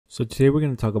So today we're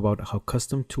going to talk about how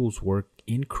custom tools work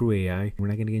in CrewAI. We're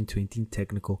not going to get into anything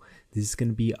technical. This is going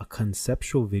to be a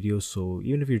conceptual video, so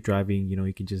even if you're driving,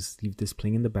 you can just leave this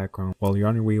playing in the background while you're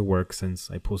on your way to work,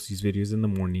 since I post these videos in the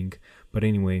morning. But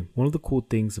anyway, one of the cool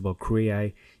things about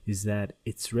CrewAI is that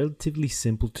it's relatively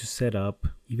simple to set up.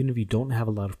 Even if you don't have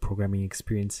a lot of programming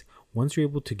experience, once you're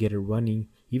able to get it running,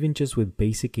 even just with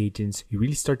basic agents, you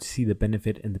really start to see the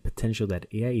benefit and the potential that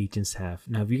AI agents have.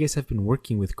 Now, if you guys have been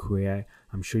working with CrewAI,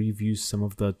 I'm sure you've used some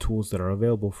of the tools that are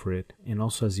available for it. And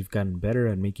also, as you've gotten better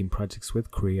at making projects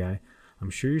with CrewAI, I'm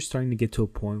sure you're starting to get to a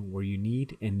point where you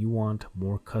need and you want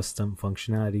more custom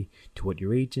functionality to what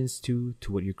your agents do,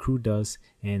 to what your crew does,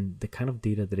 and the kind of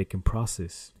data that it can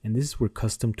process. And this is where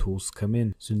custom tools come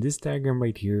in. So in this diagram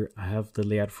right here, I have the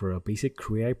layout for a basic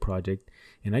CrewAI project,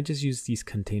 and I just use these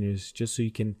containers just so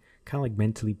you can kind of like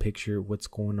mentally picture what's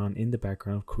going on in the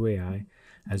background of CrewAI.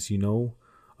 As you know,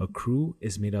 a crew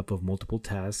is made up of multiple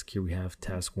tasks. Here we have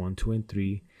task 1, 2, and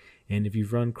 3. And if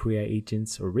you've run CrewAI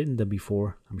agents or written them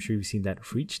before, I'm sure you've seen that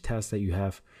for each task that you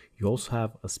also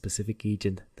have a specific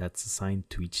agent that's assigned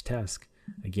to each task.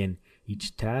 Again,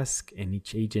 each task and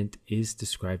each agent is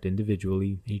described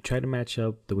individually, and you try to match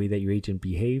up the way that your agent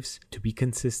behaves to be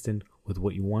consistent with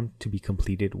what you want to be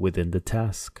completed within the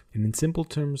task. And in simple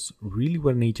terms, really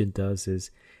what an agent does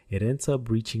is it ends up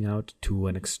reaching out to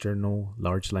an external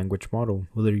large language model.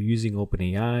 Whether you're using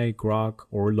OpenAI, Grok,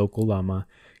 or Local Llama,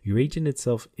 your agent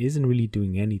itself isn't really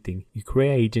doing anything. Your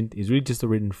CrewAI agent is really just a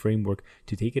written framework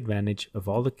to take advantage of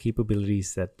all the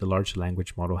capabilities that the large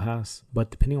language model has.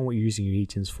 But depending on what you're using your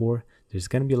agents for, there's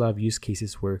going to be a lot of use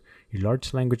cases where your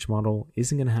large language model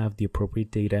isn't going to have the appropriate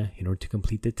data in order to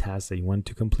complete the task that you want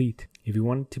to complete. If you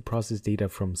wanted to process data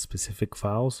from specific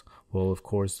files, well, of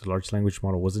course, the large language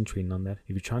model wasn't trained on that.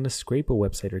 If you're trying to scrape a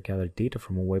website or gather data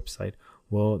from a website,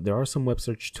 well, there are some web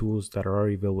search tools that are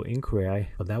already available in CrewAI,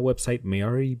 but that website may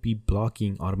already be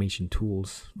blocking automation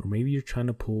tools. Or maybe you're trying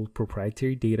to pull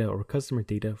proprietary data or customer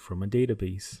data from a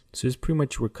database. So this is pretty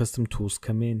much where custom tools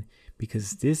come in,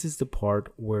 because this is the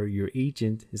part where your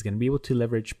agent is going to be able to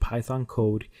leverage Python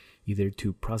code either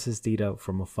to process data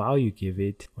from a file you give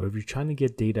it, or if you're trying to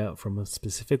get data from a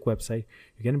specific website,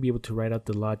 you're going to be able to write out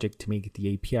the logic to make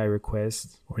the API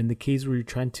request. Or in the case where you're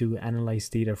trying to analyze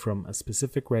data from a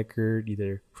specific record,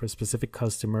 either for a specific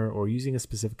customer or using a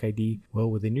specific ID,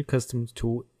 well, within your custom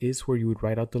tool is where you would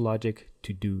write out the logic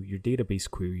to do your database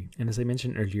query. And as I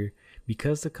mentioned earlier,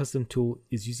 because the custom tool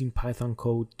is using Python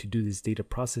code to do this data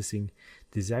processing,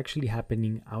 this is actually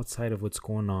happening outside of what's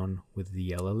going on with the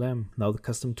LLM. Now the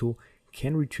custom tool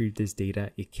can retrieve this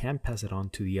data, it can pass it on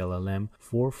to the LLM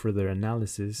for further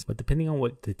analysis, but depending on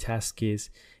what the task is,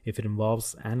 if it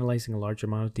involves analyzing a large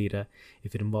amount of data,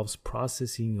 if it involves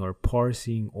processing or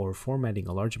parsing or formatting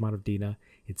a large amount of data,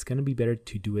 it's going to be better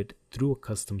to do it through a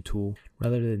custom tool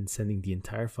rather than sending the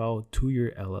entire file to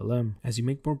your LLM. As you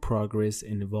make more progress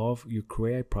and evolve your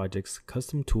CrewAI projects,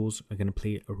 custom tools are going to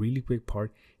play a really big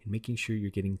part in making sure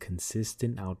you're getting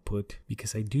consistent output,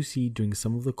 because I do see during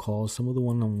some of the calls, some of the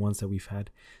one-on-ones that we've had,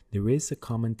 there is a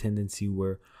common tendency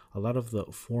where a lot of the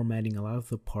formatting, a lot of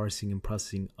the parsing and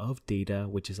processing of data,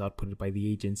 which is outputted by the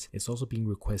agents, is also being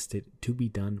requested to be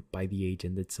done by the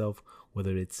agent itself,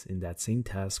 whether it's in that same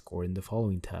task or in the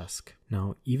following task.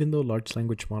 Now, even though large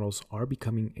language models are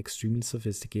becoming extremely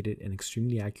sophisticated and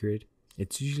extremely accurate,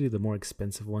 it's usually the more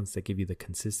expensive ones that give you the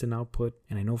consistent output.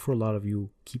 And I know for a lot of you,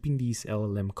 keeping these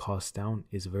LLM costs down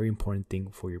is a very important thing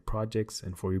for your projects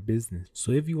and for your business.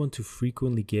 So if you want to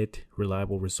frequently get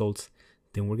reliable results,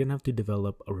 then we're going to have to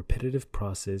develop a repetitive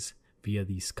process via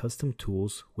these custom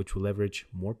tools, which will leverage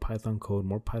more Python code,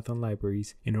 more Python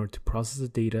libraries in order to process the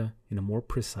data in a more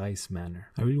precise manner.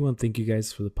 I really want to thank you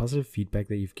guys for the positive feedback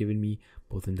that you've given me,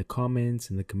 both in the comments,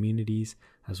 in the communities,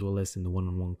 as well as in the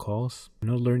one-on-one calls. I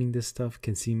know learning this stuff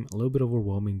can seem a little bit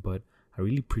overwhelming, but I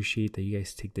really appreciate that you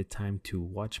guys take the time to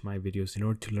watch my videos in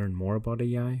order to learn more about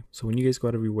AI. So when you guys go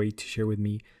out of your way to share with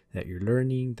me that you're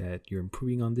learning, that you're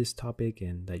improving on this topic,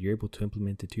 and that you're able to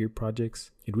implement it to your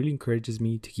projects, it really encourages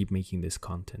me to keep making this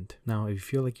content. Now, if you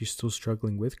feel like you're still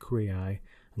struggling with CrewAI,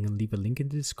 I'm going to leave a link in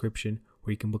the description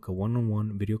where you can book a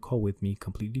one-on-one video call with me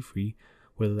completely free,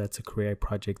 whether that's a CrewAI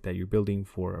project that you're building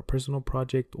for a personal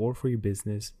project or for your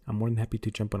business. I'm more than happy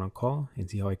to jump on a call and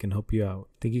see how I can help you out.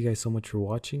 Thank you guys so much for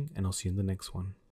watching, and I'll see you in the next one.